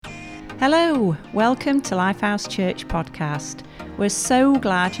Hello, welcome to Lifehouse Church Podcast. We're so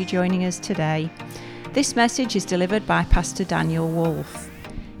glad you're joining us today. This message is delivered by Pastor Daniel Wolfe.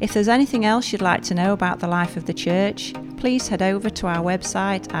 If there's anything else you'd like to know about the life of the church, please head over to our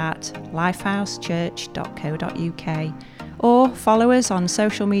website at lifehousechurch.co.uk or follow us on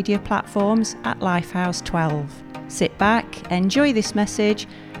social media platforms at Lifehouse12. Sit back, enjoy this message,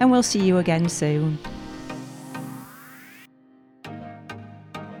 and we'll see you again soon.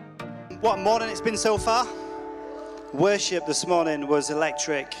 What a morning it's been so far. Worship this morning was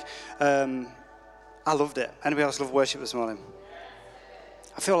electric. I loved it. Anybody else love worship this morning?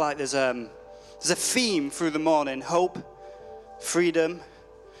 I feel like there's a theme through the morning: hope, freedom,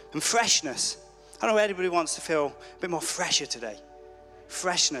 and freshness. I don't know if anybody wants to feel a bit more fresher today.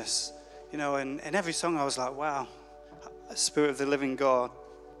 Freshness, you know, and in every song I was like, wow, Spirit of the living God,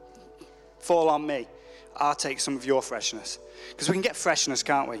 fall on me. I'll take some of your freshness. Because we can get freshness,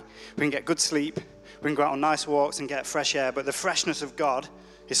 can't we? We can get good sleep, we can go out on nice walks and get fresh air, but the freshness of God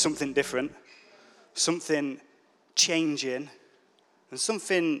is something different, something changing, and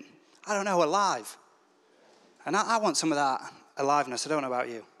something, I don't know, alive. And I want some of that aliveness. I don't know about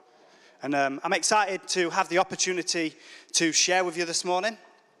you. And I'm excited to have the opportunity to share with you this morning.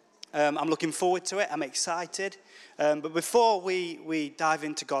 I'm looking forward to it. I'm excited. But before we dive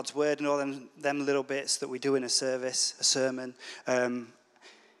into God's word and all them little bits that we do in a service, a sermon,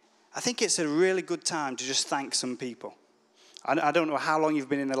 I think it's a really good time to just thank some people. I don't know how long you've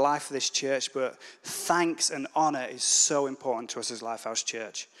been in the life of this church, but thanks and honor is so important to us as Lifehouse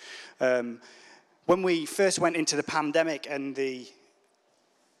Church. When we first went into the pandemic and the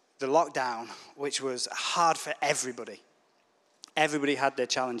lockdown, which was hard for everybody had their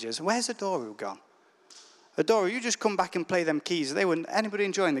challenges. Where's Adoru gone? Adoru, you just come back and play them keys. Anybody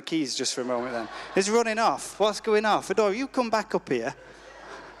enjoying the keys just for a moment then? It's running off. What's going off? Adoru, you come back up here.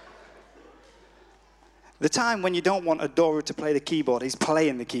 The time when you don't want Adoru to play the keyboard, he's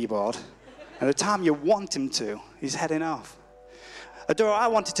playing the keyboard. And the time you want him to, he's heading off. Adoru, I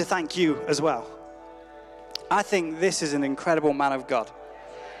wanted to thank you as well. I think this is an incredible man of God.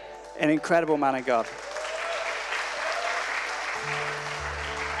 An incredible man of God.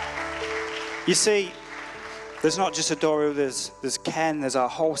 You see, there's not just Adoru, there's Ken, there's our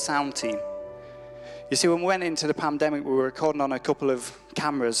whole sound team. You see, when we went into the pandemic, we were recording on a couple of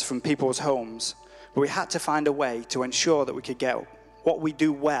cameras from people's homes, but we had to find a way to ensure that we could get what we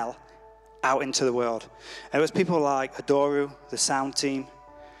do well out into the world. And it was people like Adoru, the sound team,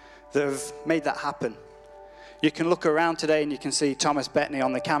 that have made that happen. You can look around today and you can see Thomas Bettany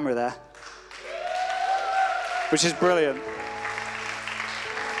on the camera there, which is brilliant.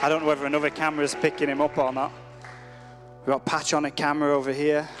 I don't know whether another camera's picking him up or not. We've got Patch on a camera over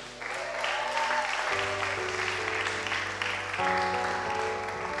here.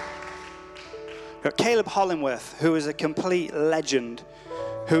 We've got Caleb Hollingworth, who is a complete legend,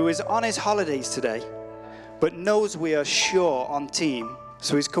 who is on his holidays today, but knows we are sure on team,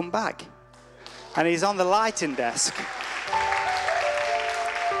 so he's come back. And he's on the lighting desk.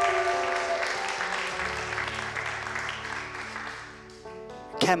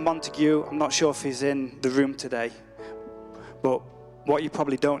 Ken Montague, I'm not sure if he's in the room today, but what you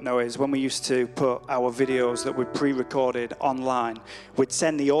probably don't know is when we used to put our videos that we pre-recorded online, we'd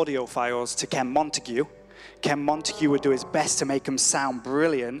send the audio files to Ken Montague. Ken Montague would do his best to make them sound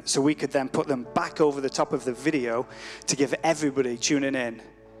brilliant so we could then put them back over the top of the video to give everybody tuning in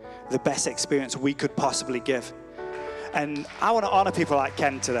the best experience we could possibly give. And I want to honor people like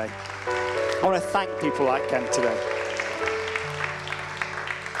Ken today. I want to thank people like Ken today.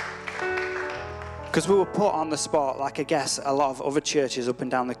 Because we were put on the spot, like I guess a lot of other churches up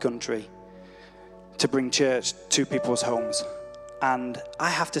and down the country, to bring church to people's homes. And I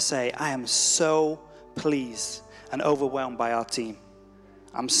have to say, I am so pleased and overwhelmed by our team.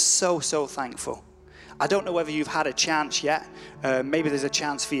 I'm so thankful. I don't know whether you've had a chance yet. Maybe there's a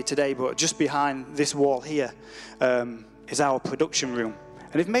chance for you today, but just behind this wall here is our production room.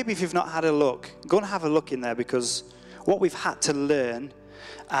 And if you've not had a look, go and have a look in there, because what we've had to learn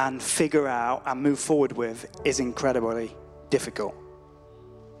and figure out and move forward with is incredibly difficult.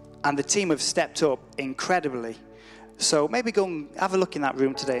 And the team have stepped up incredibly. So maybe go and have a look in that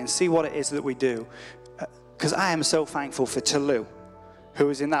room today and see what it is that we do. Because I am so thankful for Tolu, who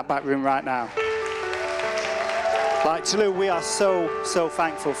is in that back room right now. Like Tolu, we are so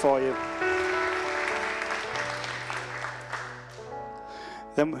thankful for you.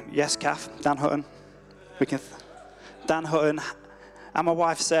 Then, yes, Kath, Dan Hutton. Dan Hutton. And my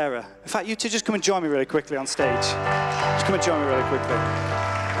wife, Sarah. In fact, you two just come and join me really quickly on stage. Just come and join me really quickly.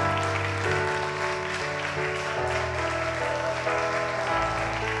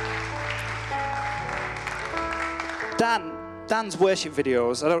 Dan's worship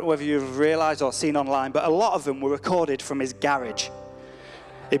videos, I don't know whether you've realised or seen online, but a lot of them were recorded from his garage.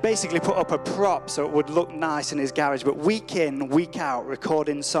 He basically put up a prop so it would look nice in his garage, but week in, week out,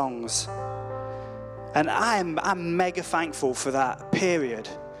 recording songs. And I'm mega thankful for that period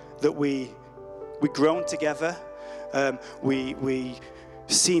that we grown together. We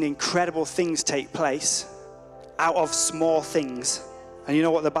seen incredible things take place out of small things. And you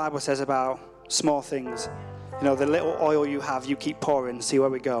know what the Bible says about small things? You know, the little oil you have, you keep pouring, see where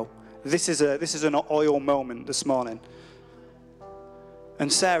we go. This is an oil moment this morning.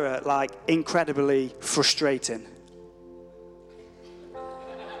 And Sarah, like, incredibly frustrating.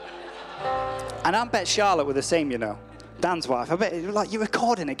 And I bet Charlotte were the same, you know. Dan's wife. I bet, like, you're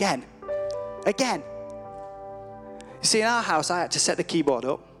recording again. Again. You see, in our house, I had to set the keyboard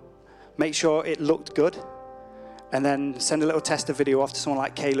up, make sure it looked good, and then send a little tester video off to someone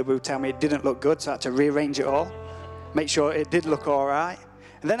like Caleb who tell me it didn't look good, so I had to rearrange it all, make sure it did look all right.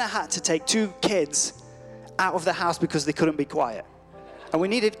 And then I had to take 2 kids out of the house because they couldn't be quiet. And we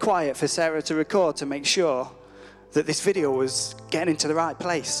needed quiet for Sarah to record to make sure that this video was getting into the right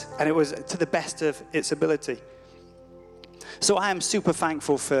place, and it was to the best of its ability. So I am super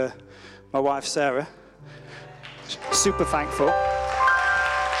thankful for my wife, Sarah. Super thankful.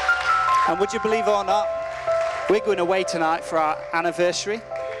 And would you believe it or not, we're going away tonight for our anniversary.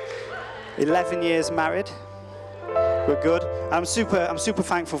 11 years married. We're good. I'm super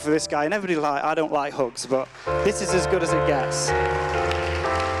thankful for this guy. And everybody's like, I don't like hugs, but this is as good as it gets.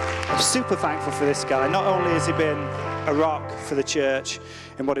 I'm super thankful for this guy. Not only has he been a rock for the church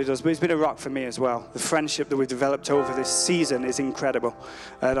in what he does, but he's been a rock for me as well. The friendship that we've developed over this season is incredible.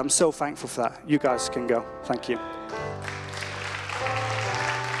 And I'm so thankful for that. You guys can go. Thank you.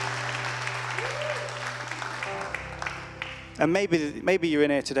 And maybe you're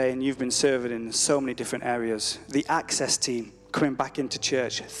in here today and you've been serving in so many different areas. The Access team coming back into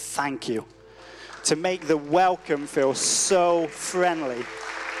church, thank you. To make the welcome feel so friendly.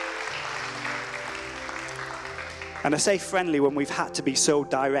 And I say friendly when we've had to be so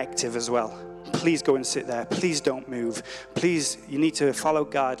directive as well. Please go and sit there. Please don't move. Please, you need to follow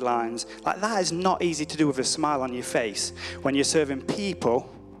guidelines. Like, that is not easy to do with a smile on your face when you're serving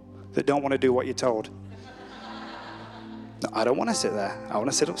people that don't want to do what you're told. No, I don't want to sit there. I want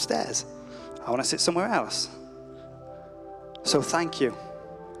to sit upstairs. I want to sit somewhere else. So thank you.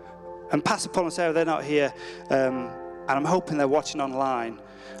 And Pastor Paul and Sarah, they're not here, and I'm hoping they're watching online.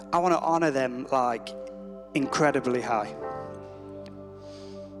 I want to honor them, like, incredibly high.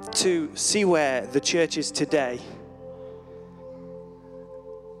 To see where the church is today,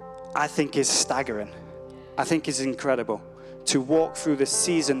 I think is staggering. I think is incredible. To walk through the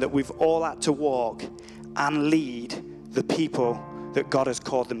season that we've all had to walk and lead the people that God has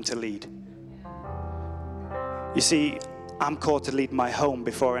called them to lead. You see, I'm called to lead my home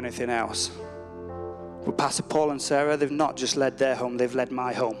before anything else. But Pastor Paul and Sarah, they've not just led their home, they've led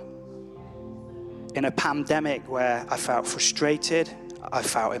my home. In a pandemic where I felt frustrated, I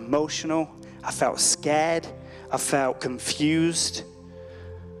felt emotional, I felt scared, I felt confused.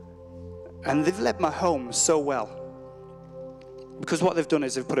 And they've led my home so well. Because what they've done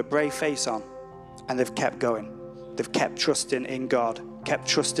is they've put a brave face on and they've kept going. They've kept trusting in God, kept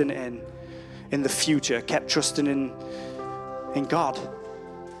trusting in the future, kept trusting in God.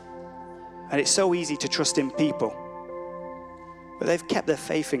 And it's so easy to trust in people. But they've kept their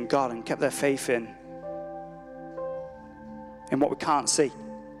faith in God and kept their faith in what we can't see,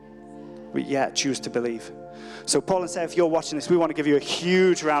 but yet choose to believe. So Paul and Sarah, if you're watching this, we want to give you a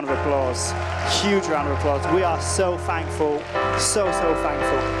huge round of applause. Huge round of applause. We are so thankful, so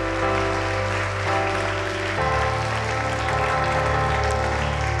thankful.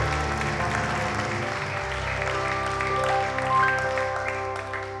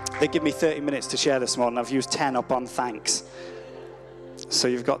 They give me 30 minutes to share this morning. I've used 10 up on thanks. So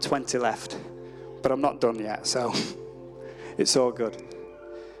you've got 20 left. But I'm not done yet, so it's all good.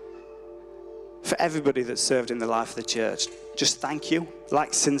 For everybody that's served in the life of the church, just thank you.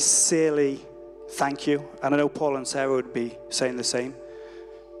 Like, sincerely thank you. And I know Paul and Sarah would be saying the same.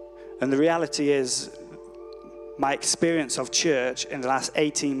 And the reality is, my experience of church in the last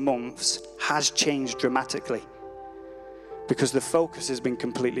 18 months has changed dramatically. Because the focus has been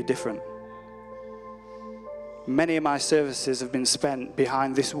completely different. Many of my services have been spent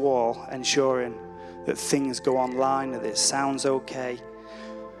behind this wall, ensuring that things go online, that it sounds okay.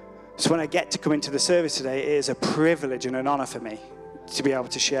 So when I get to come into the service today, it is a privilege and an honor for me to be able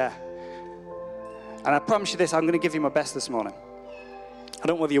to share. And I promise you this, I'm going to give you my best this morning. I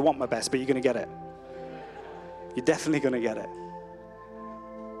don't know whether you want my best, but you're going to get it. You're definitely going to get it.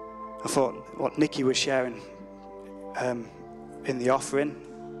 I thought what Nikki was sharing in the offering.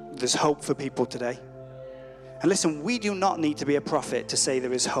 There's hope for people today. And listen, we do not need to be a prophet to say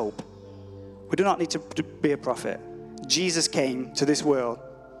there is hope. We do not need to be a prophet. Jesus came to this world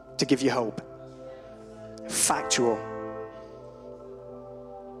to give you hope. Factual.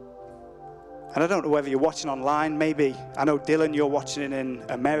 And I don't know whether you're watching online, maybe. I know, Dylan, you're watching it in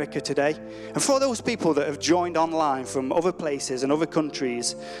America today. And for those people that have joined online from other places and other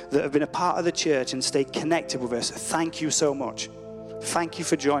countries that have been a part of the church and stayed connected with us, thank you so much. Thank you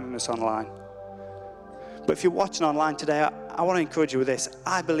for joining us online. But if you're watching online today, I want to encourage you with this.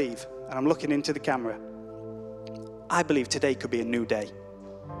 I believe, and I'm looking into the camera, I believe today could be a new day.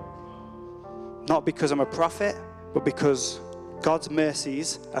 Not because I'm a prophet, but because God's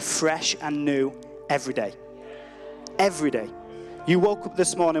mercies are fresh and new every day. Every day. You woke up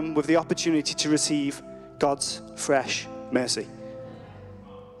this morning with the opportunity to receive God's fresh mercy.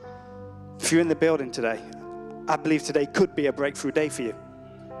 If you're in the building today, I believe today could be a breakthrough day for you.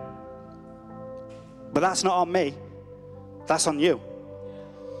 But that's not on me. That's on you.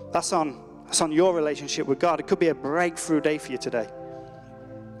 That's on your relationship with God. It could be a breakthrough day for you today.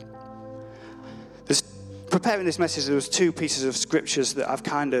 Preparing this message, there was two pieces of scriptures that I've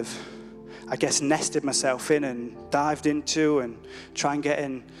kind of, I guess, nested myself in and dived into and try and get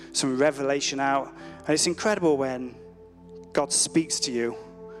in some revelation out. And it's incredible when God speaks to you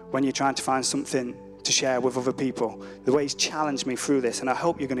when you're trying to find something to share with other people. The way He's challenged me through this, and I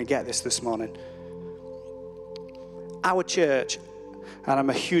hope you're going to get this morning. Our church, and I'm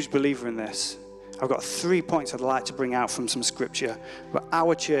a huge believer in this, I've got 3 points I'd like to bring out from some scripture, but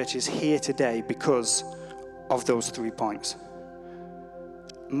our church is here today because of those 3 points.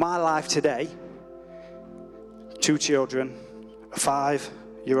 My life today, 2 children, a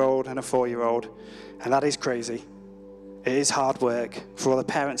 5-year-old and a 4-year-old, and that is crazy. It is hard work. For all the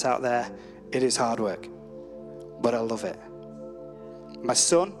parents out there, it is hard work, but I love it. My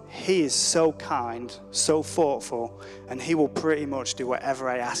son, he is so kind, so thoughtful, and he will pretty much do whatever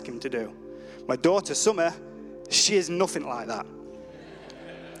I ask him to do. My daughter, Summer, she is nothing like that.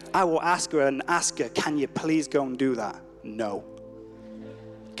 I will ask her, can you please go and do that? No.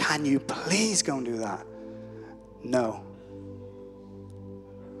 Can you please go and do that? No.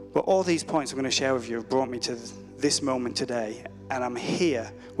 But all these points I'm going to share with you have brought me to this moment today, and I'm here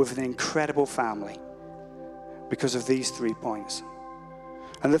with an incredible family because of these 3 points.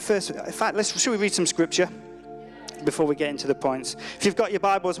 And the first, in fact, should we read some scripture before we get into the points? If you've got your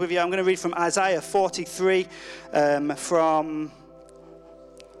Bibles with you, I'm going to read from Isaiah 43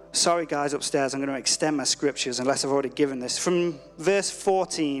 Sorry, guys, upstairs, I'm going to extend my scriptures unless I've already given this. From verse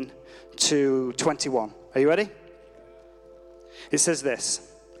 14 to 21. Are you ready? It says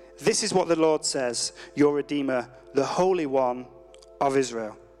this. This is what the Lord says, your Redeemer, the Holy One of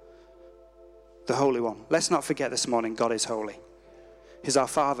Israel. The Holy One. Let's not forget this morning, God is holy. He's our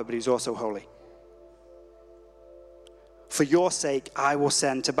Father, but He's also holy. For your sake, I will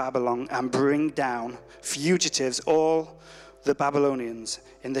send to Babylon and bring down fugitives, all the Babylonians,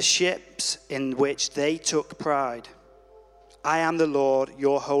 in the ships in which they took pride. I am the Lord,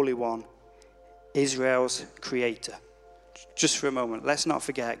 your Holy One, Israel's Creator. Just for a moment, let's not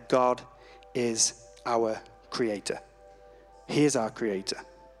forget God is our Creator. He is our Creator.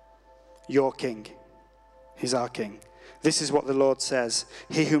 Your King. He's our King. This is what the Lord says.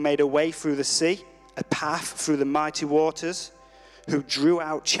 He who made a way through the sea, a path through the mighty waters, who drew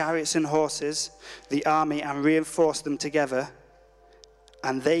out chariots and horses, the army, and reinforced them together,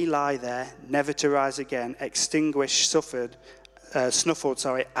 and they lie there, never to rise again, extinguished, snuffled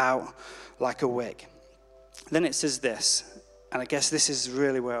out like a wick. Then it says this, and I guess this is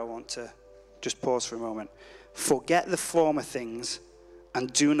really where I want to just pause for a moment. Forget the former things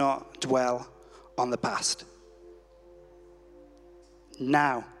and do not dwell on the past.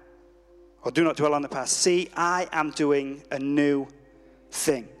 Now, or do not dwell on the past. See, I am doing a new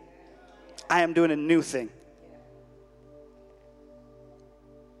thing. I am doing a new thing.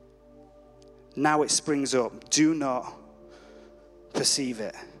 Now it springs up. Do not perceive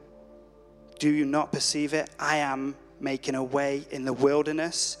it. Do you not perceive it? I am making a way in the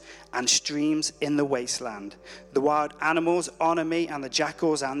wilderness and streams in the wasteland. The wild animals honor me, and the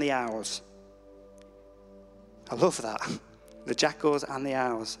jackals and the owls. I love that. The jackals and the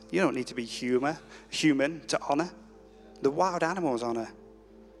owls. You don't need to be human to honor. The wild animals honor.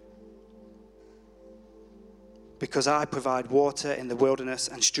 Because I provide water in the wilderness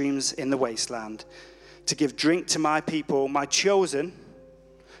and streams in the wasteland, to give drink to my people, my chosen,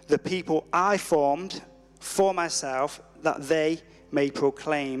 the people I formed for myself, that they may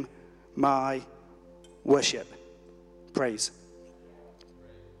proclaim my worship. Praise.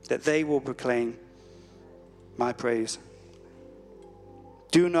 That they will proclaim my praise.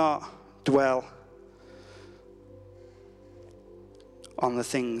 Do not dwell on the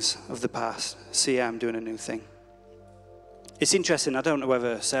things of the past. See, I'm doing a new thing. It's interesting, I don't know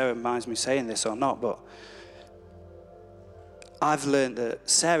whether Sarah minds me saying this or not, but I've learned that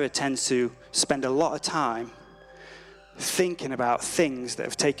Sarah tends to spend a lot of time thinking about things that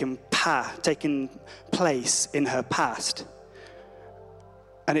have taken place in her past.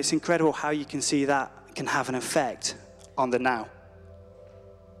 And it's incredible how you can see that can have an effect on the now.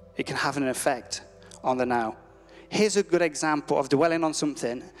 It can have an effect on the now. Here's a good example of dwelling on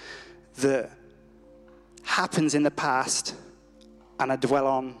something that happens in the past and I dwell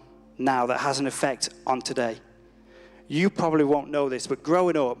on now that has an effect on today. You probably won't know this, but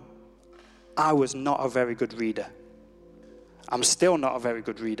growing up, I was not a very good reader. I'm still not a very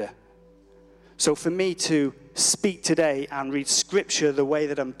good reader. So for me to speak today and read scripture the way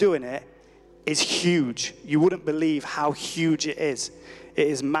that I'm doing it is huge. You wouldn't believe how huge it is. It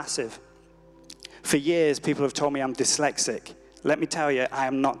is massive. For years, people have told me I'm dyslexic. Let me tell you, I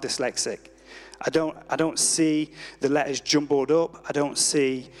am not dyslexic. I don't see the letters jumbled up. I don't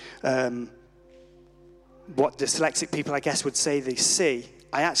see what dyslexic people, I guess, would say they see.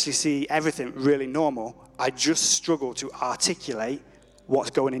 I actually see everything really normal. I just struggle to articulate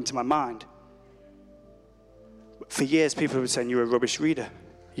what's going into my mind. For years, people have been saying, you're a rubbish reader.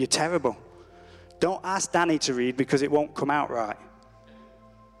 You're terrible. Don't ask Danny to read because it won't come out right.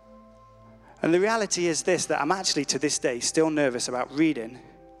 And the reality is this, that I'm actually, to this day, still nervous about reading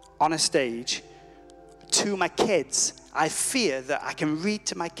on a stage to my kids. I fear that I can read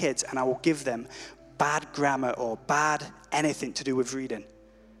to my kids and I will give them bad grammar or bad anything to do with reading.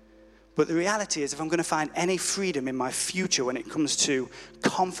 But the reality is, if I'm going to find any freedom in my future when it comes to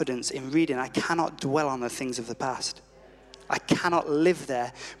confidence in reading, I cannot dwell on the things of the past. I cannot live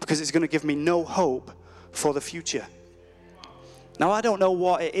there because it's going to give me no hope for the future. Now, I don't know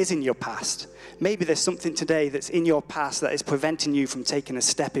what it is in your past. Maybe there's something today that's in your past that is preventing you from taking a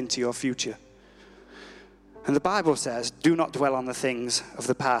step into your future. And the Bible says, do not dwell on the things of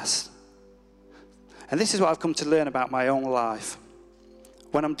the past. And this is what I've come to learn about my own life.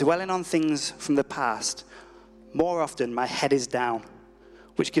 When I'm dwelling on things from the past, more often my head is down,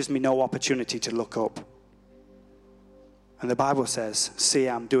 which gives me no opportunity to look up. And the Bible says, see,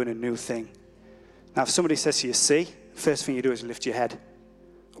 I'm doing a new thing. Now, if somebody says to you, see, first thing you do is lift your head.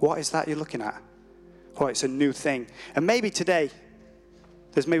 What is that you're looking at? Oh, it's a new thing. And maybe today,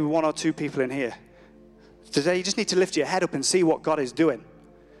 there's maybe one or two people in here. Today, you just need to lift your head up and see what God is doing.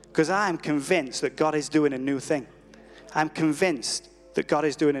 Because I am convinced that God is doing a new thing. I'm convinced that God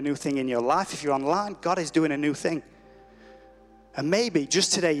is doing a new thing in your life. If you're online, God is doing a new thing. And maybe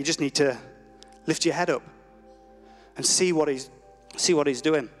just today, you just need to lift your head up and see what he's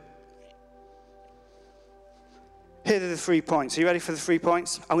doing. Here are the 3 points. Are you ready for the 3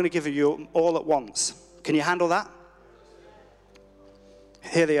 points? I'm going to give you all at once. Can you handle that?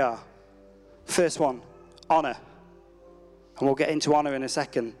 Here they are. First one, honor. And we'll get into honor in a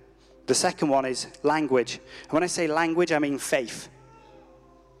second. The second one is language. And when I say language, I mean faith.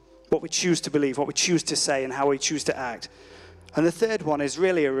 What we choose to believe, what we choose to say, and how we choose to act. And the third one is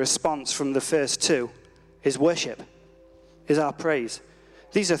really a response from the first two, is worship, is our praise.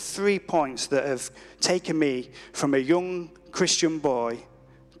 These are 3 points that have taken me from a young Christian boy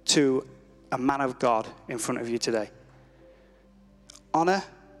to a man of God in front of you today. Honor,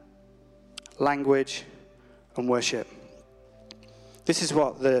 language, and worship. This is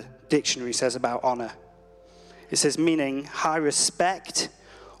what the dictionary says about honor. It says meaning high respect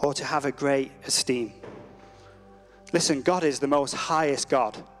or to have a great esteem. Listen, God is the most highest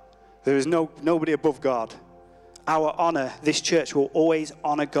God. There is nobody above God. Our honor, this church will always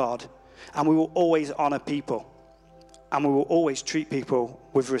honor God, and we will always honor people, and we will always treat people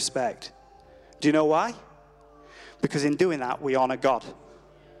with respect. Do you know why? Because in doing that, we honor God.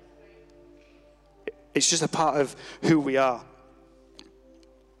 It's just a part of who we are.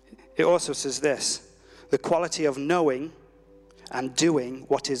 It also says this, the quality of knowing and doing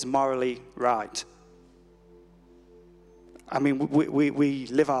what is morally right. I mean, we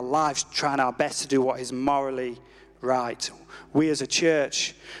live our lives trying our best to do what is morally right. We as a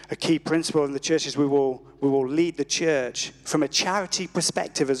church, a key principle in the church is we will lead the church from a charity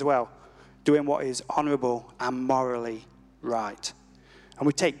perspective as well, doing what is honorable and morally right. And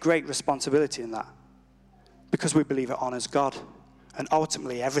we take great responsibility in that because we believe it honors God. And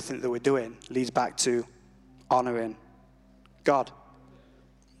ultimately, everything that we're doing leads back to honoring God.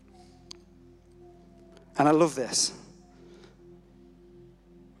 And I love this.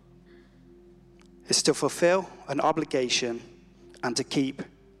 It's to fulfill an obligation and to keep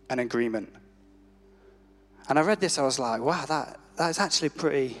an agreement. And I read this, I was like, wow, that's actually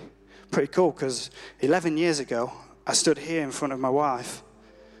pretty cool, because 11 years ago, I stood here in front of my wife,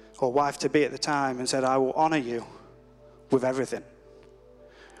 or wife-to-be at the time, and said, I will honor you with everything.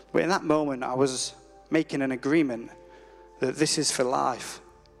 But in that moment, I was making an agreement that this is for life.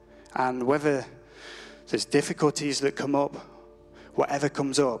 And whether there's difficulties that come up, whatever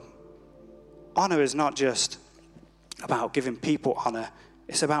comes up, honor is not just about giving people honor.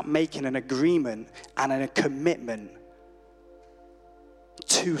 It's about making an agreement and a commitment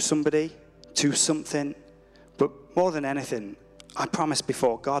to somebody, to something. But more than anything, I promised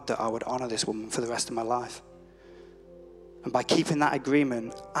before God that I would honor this woman for the rest of my life. And by keeping that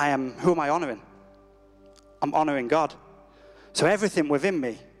agreement, who am I honoring? I'm honoring God. So everything within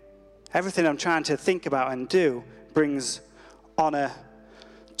me, everything I'm trying to think about and do, brings honor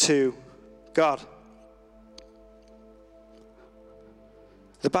to God.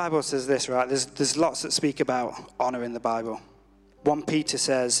 The Bible says this, right? There's lots that speak about honor in the Bible. 1 Peter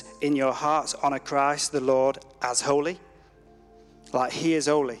says, in your hearts honor Christ the Lord as holy. Like he is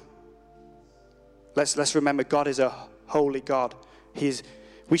holy. Let's remember God is a holy God.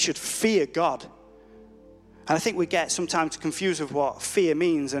 We should fear God. And I think we get sometimes confused with what fear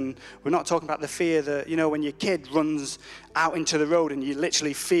means. And we're not talking about the fear that, when your kid runs out into the road and you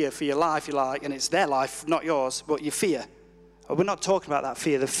literally fear for your life, and it's their life, not yours, but you fear. We're not talking about that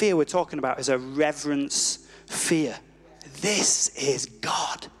fear. The fear we're talking about is a reverence fear. This is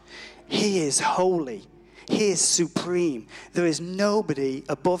God. He is holy. He is supreme. There is nobody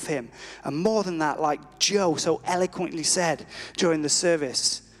above him. And more than that, like Joe so eloquently said during the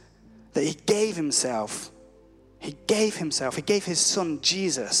service, that he gave himself. He gave himself. He gave his son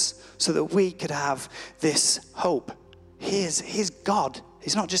Jesus so that we could have this hope. He's God.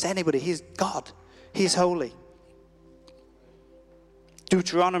 He's not just anybody. He's God. He's holy.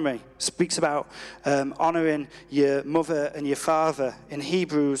 Deuteronomy speaks about honoring your mother and your father. In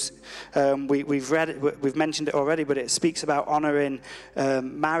Hebrews, we've read it, we've mentioned it already, but it speaks about honoring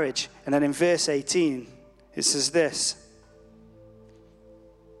marriage. And then in verse 18, it says this.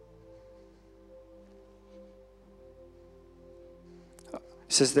 It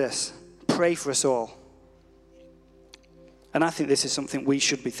says this, pray for us all. And I think this is something we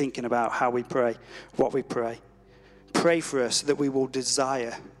should be thinking about, how we pray, what we pray. Pray for us that we will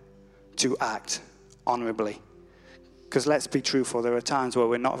desire to act honorably. Because let's be truthful, there are times where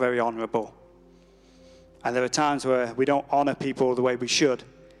we're not very honorable. And there are times where we don't honor people the way we should.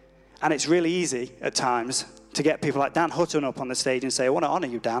 And it's really easy at times to get people like Dan Hutton up on the stage and say, I want to honor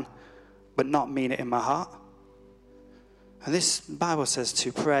you, Dan, but not mean it in my heart. And this Bible says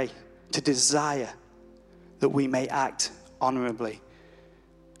to pray, to desire that we may act honorably.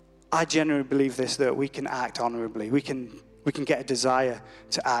 I genuinely believe this, that we can act honorably. We can get a desire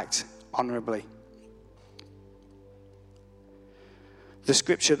to act honorably. The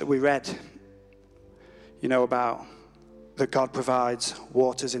scripture that we read, about that God provides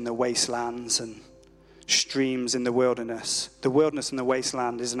waters in the wastelands and streams in the wilderness. The wilderness and the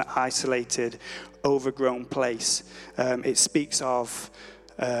wasteland is an isolated, overgrown place. It speaks of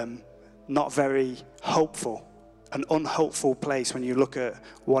not very hopeful, an unhopeful place when you look at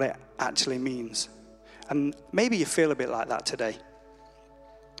what it actually means. And maybe you feel a bit like that today.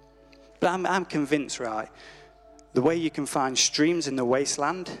 But I'm convinced, right, the way you can find streams in the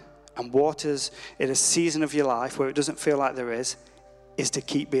wasteland and waters in a season of your life where it doesn't feel like there is to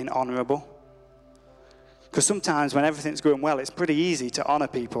keep being honorable. Because sometimes when everything's going well, it's pretty easy to honor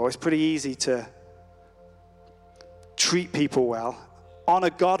people. It's pretty easy to treat people well. Honor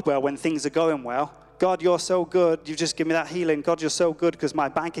God well when things are going well. God, you're so good. You've just given me that healing. God, you're so good because my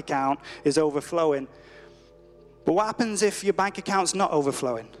bank account is overflowing. But what happens if your bank account's not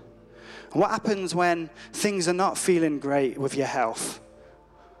overflowing? And what happens when things are not feeling great with your health?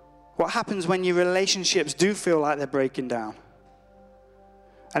 What happens when your relationships do feel like they're breaking down?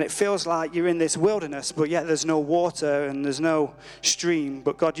 And it feels like you're in this wilderness, but yet there's no water and there's no stream.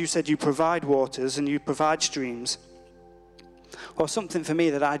 But God, you said you provide waters and you provide streams. Well, something for me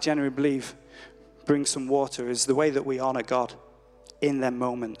that I genuinely believe brings some water is the way that we honor God in them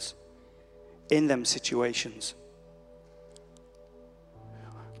moments, in them situations.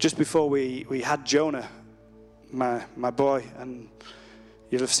 Just before we had Jonah, my boy, and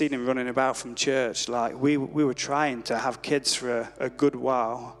you'll have seen him running about from church. Like we were trying to have kids for a good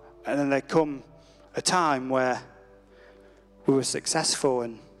while, and then there come a time where we were successful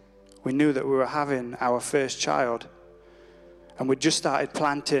and we knew that we were having our first child. And we just started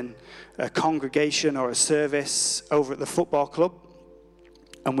planting a congregation or a service over at the football club.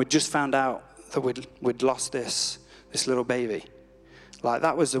 And we just found out that we'd lost this little baby. Like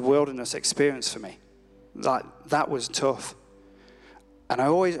that was a wilderness experience for me. Like, that was tough. And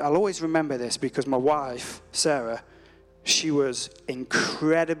I'll always remember this because my wife, Sarah, she was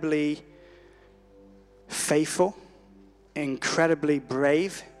incredibly faithful, incredibly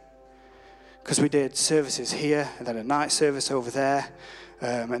brave, because we did services here and then a night service over there,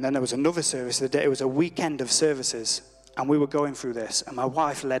 and then there was another service. It was a weekend of services, and we were going through this, and my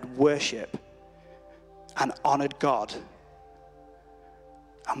wife led worship and honored God.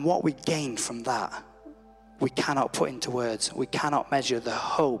 And what we gained from that, we cannot put into words. We cannot measure the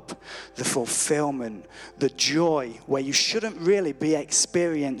hope, the fulfillment, the joy, where you shouldn't really be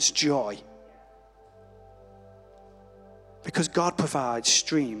experienced joy. Because God provides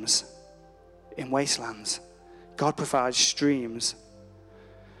streams in wastelands. God provides streams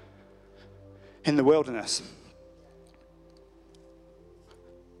in the wilderness.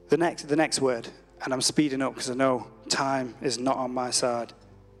 The next word, and I'm speeding up because I know time is not on my side.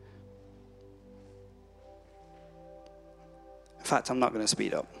 In fact, I'm not going to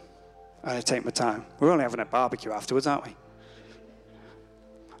speed up. I'm going to take my time. We're only having a barbecue afterwards, aren't we?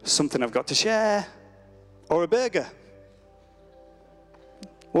 Something I've got to share, or a burger.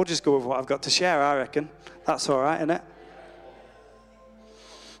 We'll just go with what I've got to share, I reckon. That's all right, isn't it?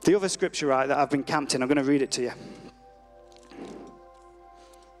 The other scripture, right, that I've been camped in, I'm going to read it to you.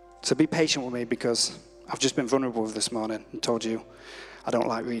 So be patient with me because I've just been vulnerable this morning and told you I don't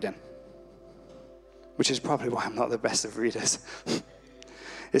like reading, which is probably why I'm not the best of readers.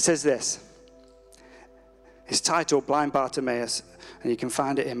 It says this. It's titled Blind Bartimaeus, and you can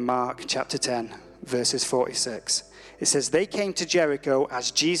find it in Mark chapter 10, verses 46. It says, they came to Jericho as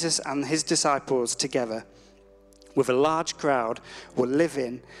Jesus and his disciples together with a large crowd were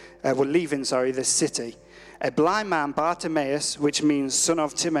leaving the city. A blind man, Bartimaeus, which means son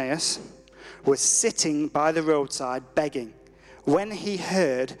of Timaeus, was sitting by the roadside begging. When he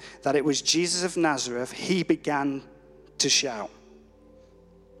heard that it was Jesus of Nazareth, he began to shout.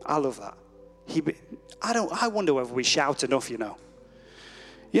 I love that. I wonder whether we shout enough, you know.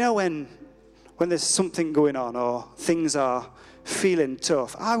 You know, when there's something going on or things are feeling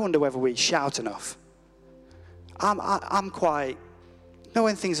tough, I wonder whether we shout enough. I'm quite,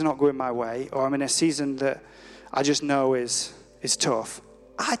 when things are not going my way or I'm in a season that I just know is tough,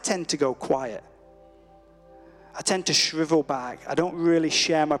 I tend to go quiet. I tend to shrivel back. I don't really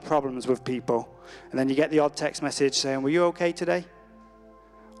share my problems with people. And then you get the odd text message saying, were you okay today?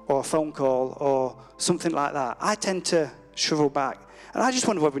 Or a phone call or something like that. I tend to shrivel back. And I just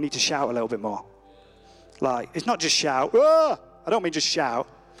wonder whether we need to shout a little bit more. Like, it's not just shout. Ah! I don't mean just shout.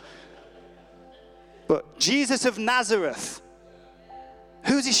 But Jesus of Nazareth.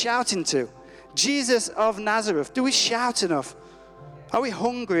 Who's he shouting to? Jesus of Nazareth. Do we shout enough? Are we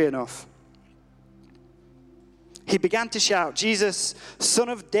hungry enough? He began to shout, Jesus, son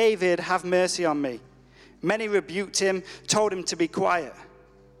of David, have mercy on me. Many rebuked him, told him to be quiet.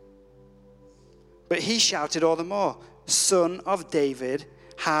 But he shouted all the more, Son of David,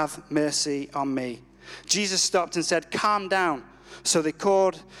 have mercy on me. Jesus stopped and said, calm down. So they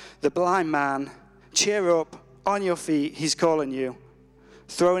called the blind man, cheer up, on your feet, he's calling you.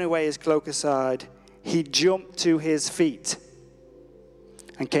 Throwing away his cloak aside, he jumped to his feet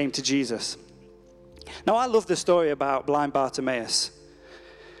and came to Jesus. Now, I love the story about blind Bartimaeus.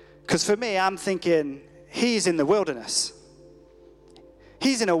 Because for me, I'm thinking, he's in the wilderness.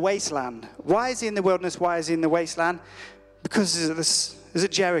 He's in a wasteland. Why is he in the wilderness? Why is he in the wasteland? Because he's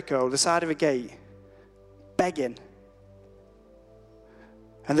at Jericho, the side of a gate, begging.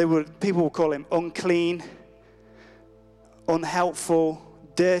 And people would call him unclean, unhelpful,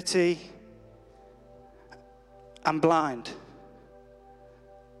 dirty, and blind.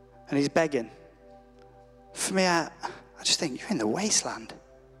 And he's begging. For me, I just think, you're in the wasteland.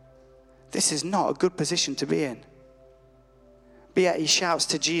 This is not a good position to be in. But yet he shouts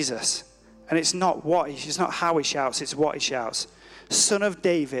to Jesus. And it's not how he shouts, it's what he shouts. Son of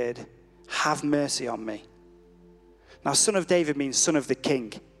David, have mercy on me. Now, son of David means son of the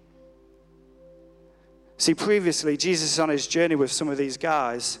king. See, previously, Jesus is on his journey with some of these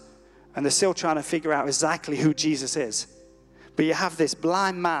guys, and they're still trying to figure out exactly who Jesus is. But you have this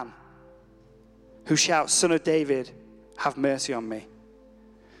blind man who shouts, Son of David, have mercy on me.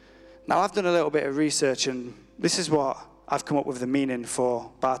 Now, I've done a little bit of research, and this is what I've come up with the meaning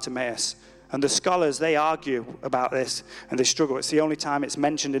for Bartimaeus. And the scholars, they argue about this, and they struggle. It's the only time it's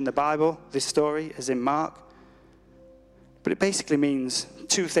mentioned in the Bible, this story, is in Mark. But it basically means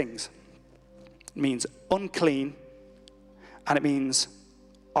two things. It means unclean, and it means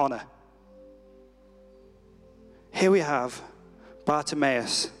honor. Here we have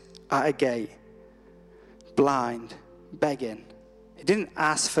Bartimaeus at a gate, blind, begging. He did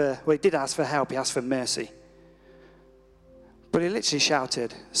ask for help, he asked for mercy. But he literally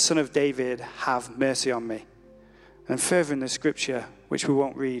shouted, "Son of David, have mercy on me." And further in the scripture, which we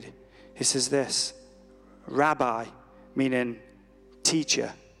won't read, he says this, "Rabbi," meaning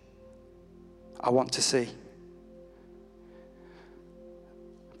teacher, "I want to see."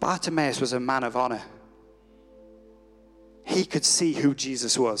 Bartimaeus was a man of honor. He could see who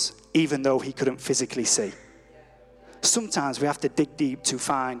Jesus was, even though he couldn't physically see. Sometimes we have to dig deep to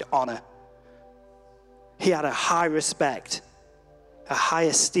find honor. He had a high respect, a high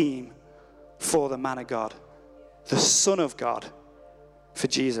esteem for the man of God, the Son of God, for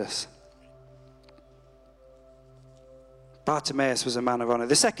Jesus. Bartimaeus was a man of honor.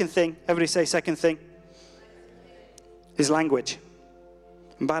 The second thing, everybody say second thing, is language.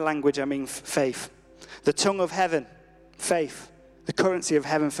 And by language, I mean faith. The tongue of heaven, faith. The currency of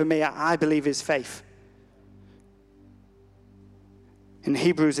heaven for me, I believe, is faith. In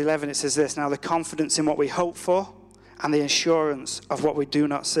Hebrews 11, it says this, "Now the confidence in what we hope for and the assurance of what we do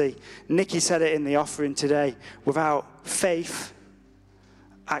not see." Nikki said it in the offering today. Without faith,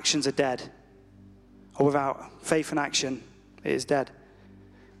 actions are dead. Or without faith and action, it is dead.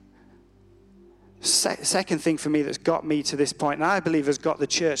 Second thing for me that's got me to this point, and I believe has got the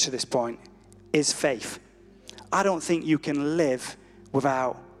church to this point, is faith. I don't think you can live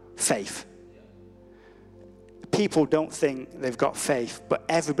without faith. People don't think they've got faith, but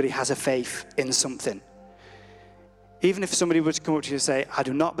everybody has a faith in something. Even if somebody were to come up to you and say, "I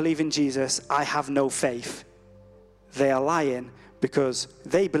do not believe in Jesus, I have no faith," they are lying, because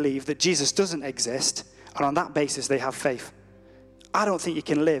they believe that Jesus doesn't exist, and on that basis they have faith. I don't think you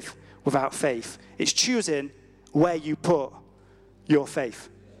can live without faith. It's choosing where you put your faith.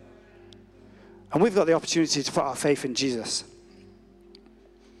 And we've got the opportunity to put our faith in Jesus.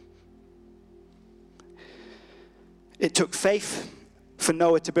 It took faith for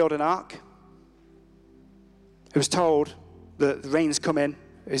Noah to build an ark. He was told that the rain's coming.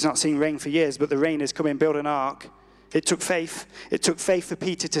 He's not seen rain for years, but the rain is coming, build an ark. It took faith. It took faith for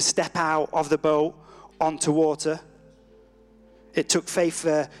Peter to step out of the boat onto water. It took faith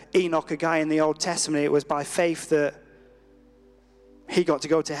for Enoch, a guy in the Old Testament. It was by faith that he got to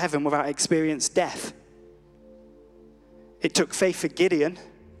go to heaven without experiencing death. It took faith for Gideon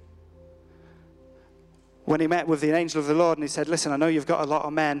when he met with the angel of the Lord and he said, "Listen, I know you've got a lot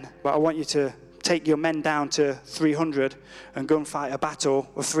of men, but I want you to take your men down to 300 and go and fight a battle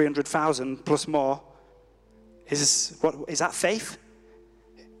of 300,000 plus more." Is that faith?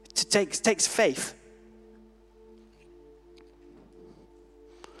 It takes faith.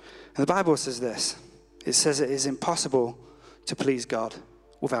 And the Bible says this. It says it is impossible to please God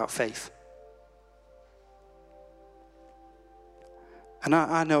without faith. And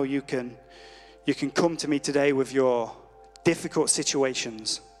I know you can come to me today with your difficult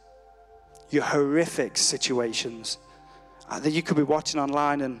situations, your horrific situations. That you could be watching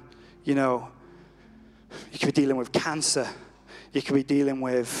online and, you could be dealing with cancer. You could be dealing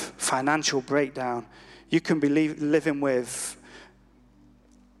with financial breakdown. You can be living with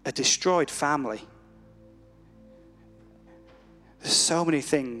a destroyed family. There's so many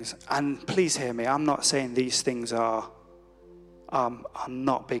things. And please hear me, I'm not saying these things are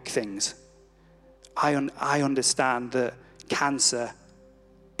not big things. I understand that cancer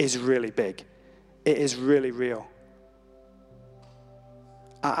is really big. It is really real.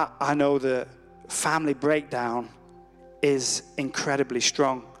 I know that family breakdown is incredibly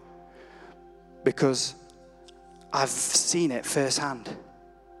strong because I've seen it firsthand.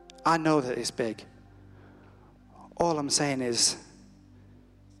 I know that it's big. All I'm saying is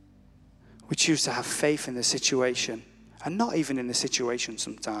we choose to have faith in the situation, and not even in the situation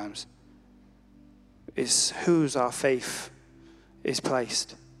sometimes. It's whose our faith is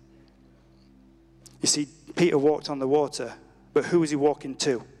placed. You see, Peter walked on the water, but who was he walking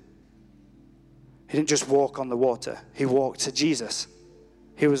to? He didn't just walk on the water. He walked to Jesus.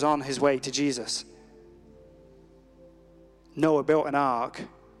 He was on his way to Jesus. Noah built an ark,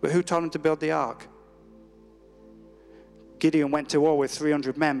 but who told him to build the ark? Gideon went to war with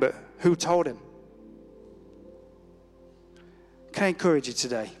 300 men, but who told him? Can I encourage you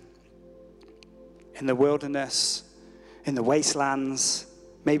today? In the wilderness, in the wastelands,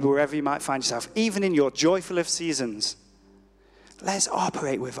 maybe wherever you might find yourself, even in your joyful of seasons, let's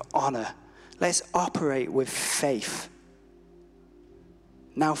operate with honor. Let's operate with faith.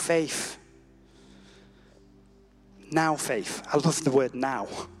 Now faith. Now faith. I love the word now.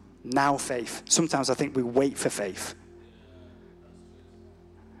 Now faith. Sometimes I think we wait for faith.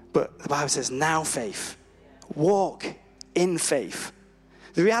 But the Bible says now faith. Walk in faith.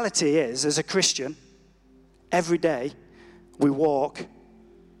 The reality is, as a Christian, every day we walk,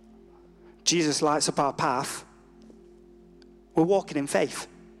 Jesus lights up our path, we're walking in faith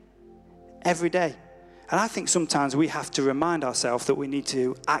every day. And I think sometimes we have to remind ourselves that we need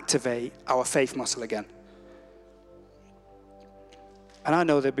to activate our faith muscle again. And I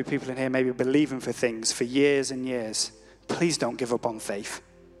know there'll be people in here maybe believing for things for years and years. Please don't give up on faith.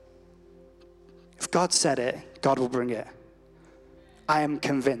 If God said it, God will bring it. I am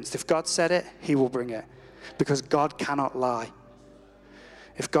convinced. If God said it, he will bring it. Because God cannot lie.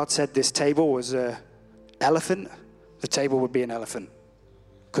 If God said this table was an elephant, the table would be an elephant.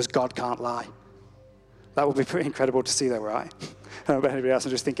 Because God can't lie. That would be pretty incredible to see though, right? I don't know about anybody else.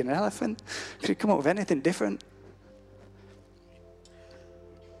 I'm just thinking, an elephant? Could you come up with anything different?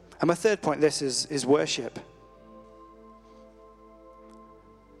 And my third point, this is worship.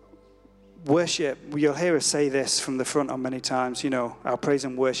 Worship, you'll hear us say this from the front on many times, our praise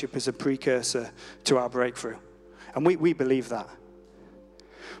and worship is a precursor to our breakthrough. And we believe that.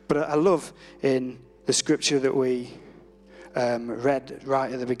 But I love in the scripture that we read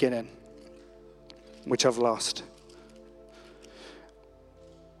right at the beginning, which I've lost,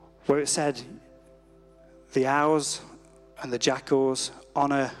 where it said, the owls and the jackals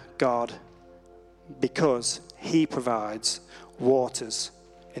honor God because he provides waters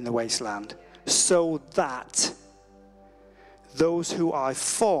in the wasteland, so that those who I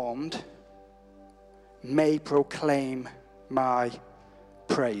formed may proclaim my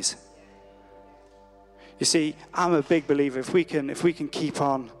praise. You see, I'm a big believer, if we can keep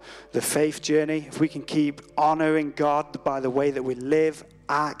on the faith journey, if we can keep honoring God by the way that we live,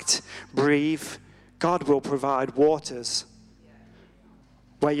 act, breathe, God will provide waters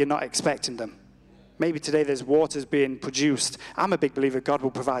where you're not expecting them. Maybe today there's waters being produced. I'm a big believer God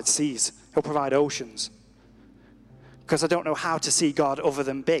will provide seas. He'll provide oceans. Because I don't know how to see God other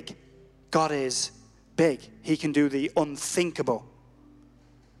than big. God is big. He can do the unthinkable.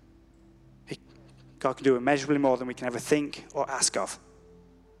 God can do immeasurably more than we can ever think or ask of.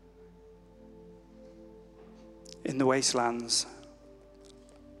 In the wastelands,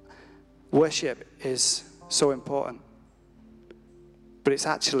 worship is so important. But it's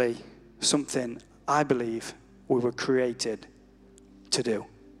actually something I believe we were created to do.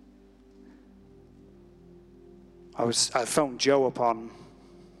 I phoned Joe up on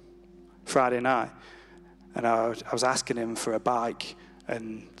Friday night, and I was asking him for a bike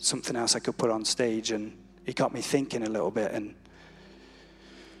and something else I could put on stage, and he got me thinking a little bit. And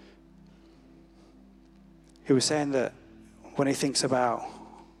he was saying that when he thinks about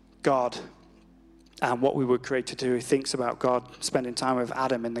God and what we were created to do, he thinks about God spending time with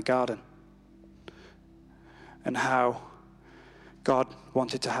Adam in the garden and how God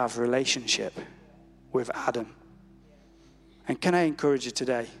wanted to have a relationship with Adam. And can I encourage you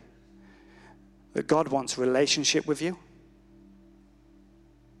today that God wants a relationship with you?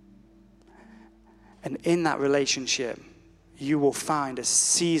 And in that relationship, you will find as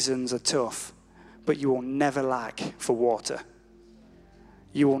seasons are tough, but you will never lack for water.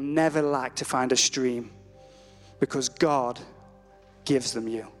 You will never lack to find a stream because God gives them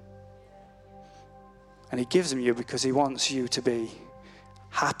you. And he gives them you because he wants you to be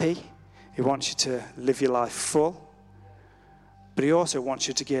happy. He wants you to live your life full. But he also wants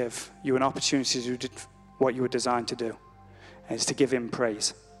you to give you an opportunity to do what you were designed to do. And it's to give him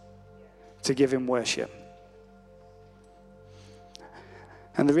praise. To give him worship.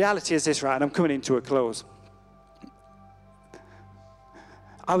 And the reality is this, right? And I'm coming into a close.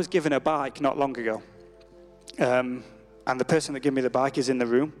 I was given a bike not long ago. And the person that gave me the bike is in the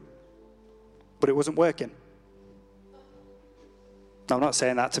room. But it wasn't working. Now, I'm not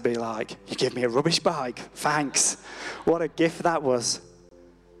saying that to be like, you give me a rubbish bike. Thanks. What a gift that was.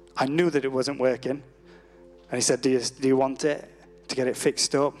 I knew that it wasn't working. And he said, do you want it to get it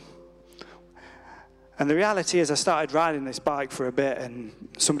fixed up? And the reality is I started riding this bike for a bit and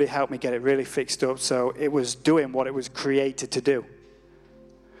somebody helped me get it really fixed up so it was doing what it was created to do.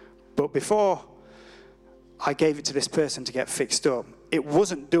 But before I gave it to this person to get fixed up, it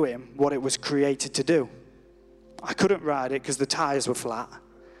wasn't doing what it was created to do. I couldn't ride it because the tires were flat.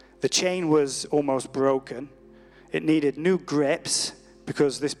 The chain was almost broken. It needed new grips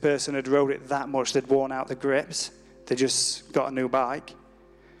because this person had rode it that much they'd worn out the grips. They just got a new bike.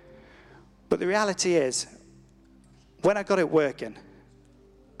 But the reality is, when I got it working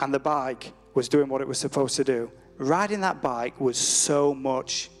and the bike was doing what it was supposed to do, riding that bike was so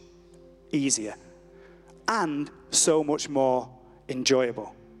much easier and so much more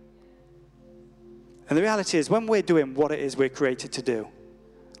enjoyable. And the reality is, when we're doing what it is we're created to do,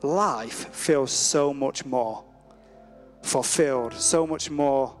 life feels so much more fulfilled, so much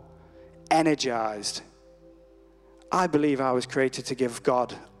more energized. I believe I was created to give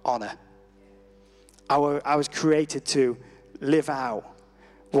God honor. I was created to live out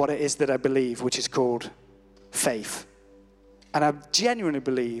what it is that I believe, which is called faith. And I genuinely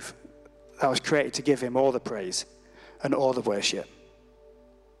believe that I was created to give him all the praise and all the worship.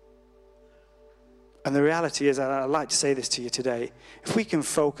 And the reality is, I'd like to say this to you today, if we can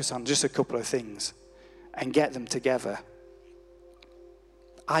focus on just a couple of things and get them together,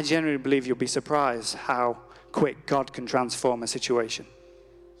 I genuinely believe you'll be surprised how quick God can transform a situation.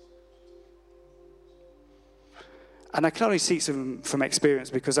 And I can only speak from experience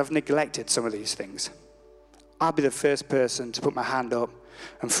because I've neglected some of these things. I'll be the first person to put my hand up,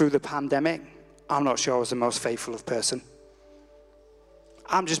 and through the pandemic, I'm not sure I was the most faithful of person.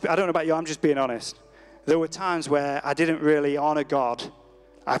 I don't know about you, I'm just being honest. There were times where I didn't really honor God.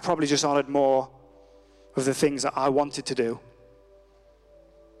 I probably just honored more of the things that I wanted to do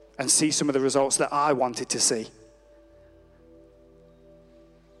and see some of the results that I wanted to see.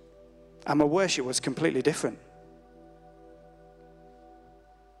 And my worship was completely different.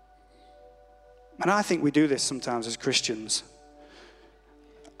 And I think we do this sometimes as Christians.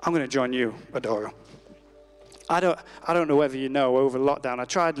 I'm going to join you, Adora. I don't know whether you know, over lockdown, I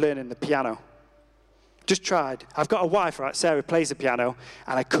tried learning the piano. Just tried. I've got a wife, right? Sarah plays the piano,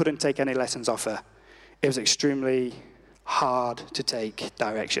 and I couldn't take any lessons off her. It was extremely hard to take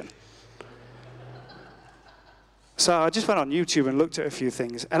direction. So I just went on YouTube and looked at a few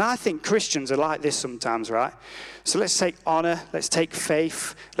things. And I think Christians are like this sometimes, right? So let's take honor, let's take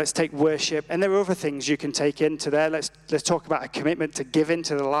faith, let's take worship. And there are other things you can take into there. Let's talk about a commitment to give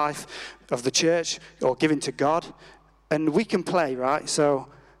into the life of the church or giving to God. And we can play, right? So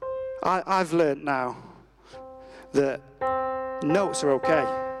I've learned now that notes are okay.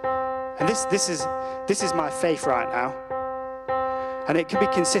 And this is my faith right now. And it can be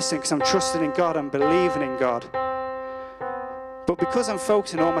consistent because I'm trusting in God, I'm believing in God. But because I'm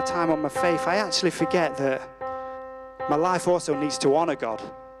focusing all my time on my faith, I actually forget that my life also needs to honor God.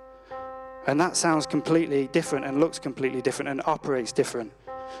 And that sounds completely different and looks completely different and operates different.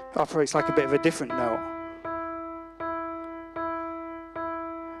 Operates like a bit of a different note.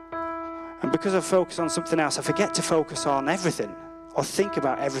 And because I focus on something else, I forget to focus on everything or think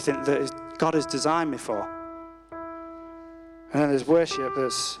about everything that God has designed me for. And then there's worship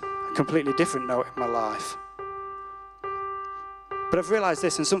that's a completely different note in my life. But I've realized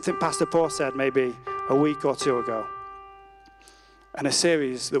this, and something Pastor Paul said maybe a week or two ago, and a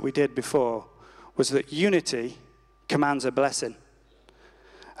series that we did before, was that unity commands a blessing.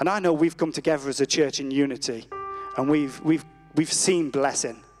 And I know we've come together as a church in unity, and we've seen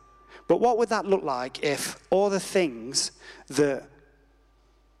blessing. But what would that look like if all the things that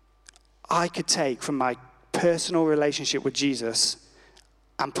I could take from my personal relationship with Jesus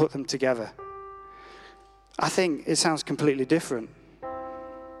and put them together? I think it sounds completely different.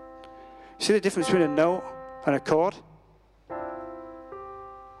 See the difference between a note and a chord?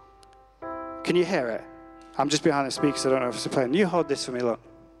 Can you hear it? I'm just behind the speakers, I don't know if it's playing. You hold this for me, look.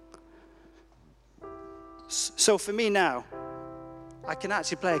 So for me now, I can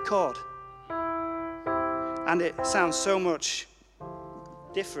actually play a chord. And it sounds so much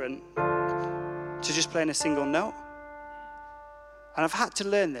different to just playing a single note. And I've had to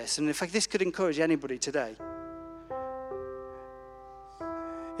learn this, and in fact this could encourage anybody today,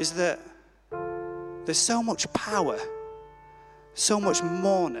 is that there's so much power, so much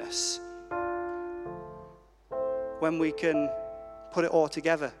moreness when we can put it all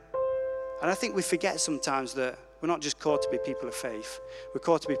together. And I think we forget sometimes that we're not just called to be people of faith. We're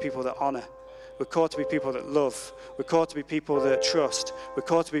called to be people that honor. We're called to be people that love. We're called to be people that trust. We're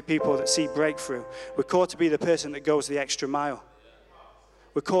called to be people that see breakthrough. We're called to be the person that goes the extra mile.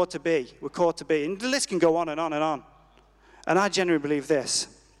 We're called to be. And the list can go on and on and on. And I genuinely believe this,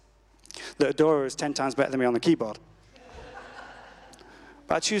 that Adora is 10 times better than me on the keyboard.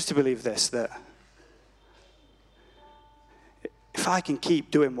 But I choose to believe this, that if I can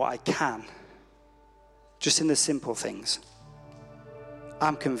keep doing what I can, just in the simple things,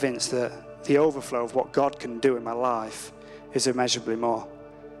 I'm convinced that the overflow of what God can do in my life is immeasurably more.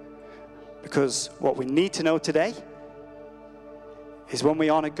 Because what we need to know today is when we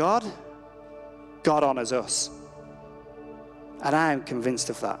honor God, God honors us. And I am convinced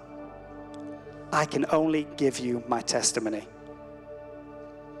of that. I can only give you my testimony.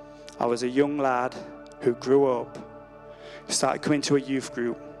 I was a young lad who grew up, started coming to a youth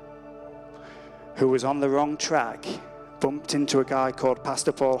group, who was on the wrong track, bumped into a guy called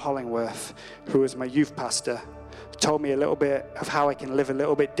Pastor Paul Hollingworth, who was my youth pastor, told me a little bit of how I can live a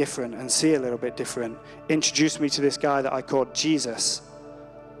little bit different and see a little bit different, introduced me to this guy that I called Jesus.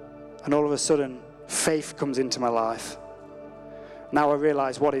 And all of a sudden, faith comes into my life. Now I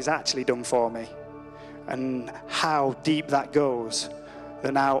realize what he's actually done for me and how deep that goes,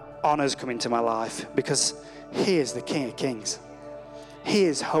 that now honor's come into my life, because he is the King of Kings. He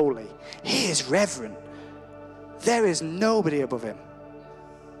is holy. He is reverent. There is nobody above him.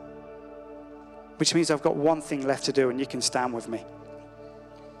 Which means I've got one thing left to do, and you can stand with me.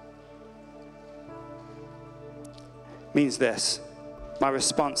 Means this: my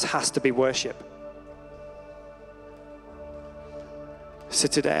response has to be worship. So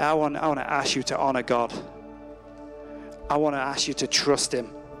today I want to ask you to honor God. I want to ask you to trust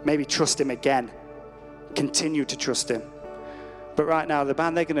him. Maybe trust him again. Continue to trust him. But right now, the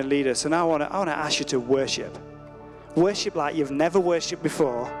band, they're going to lead us, and I want to ask you to worship. Worship like you've never worshipped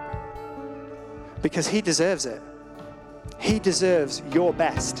before, because he deserves it. He deserves your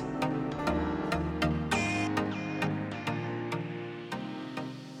best.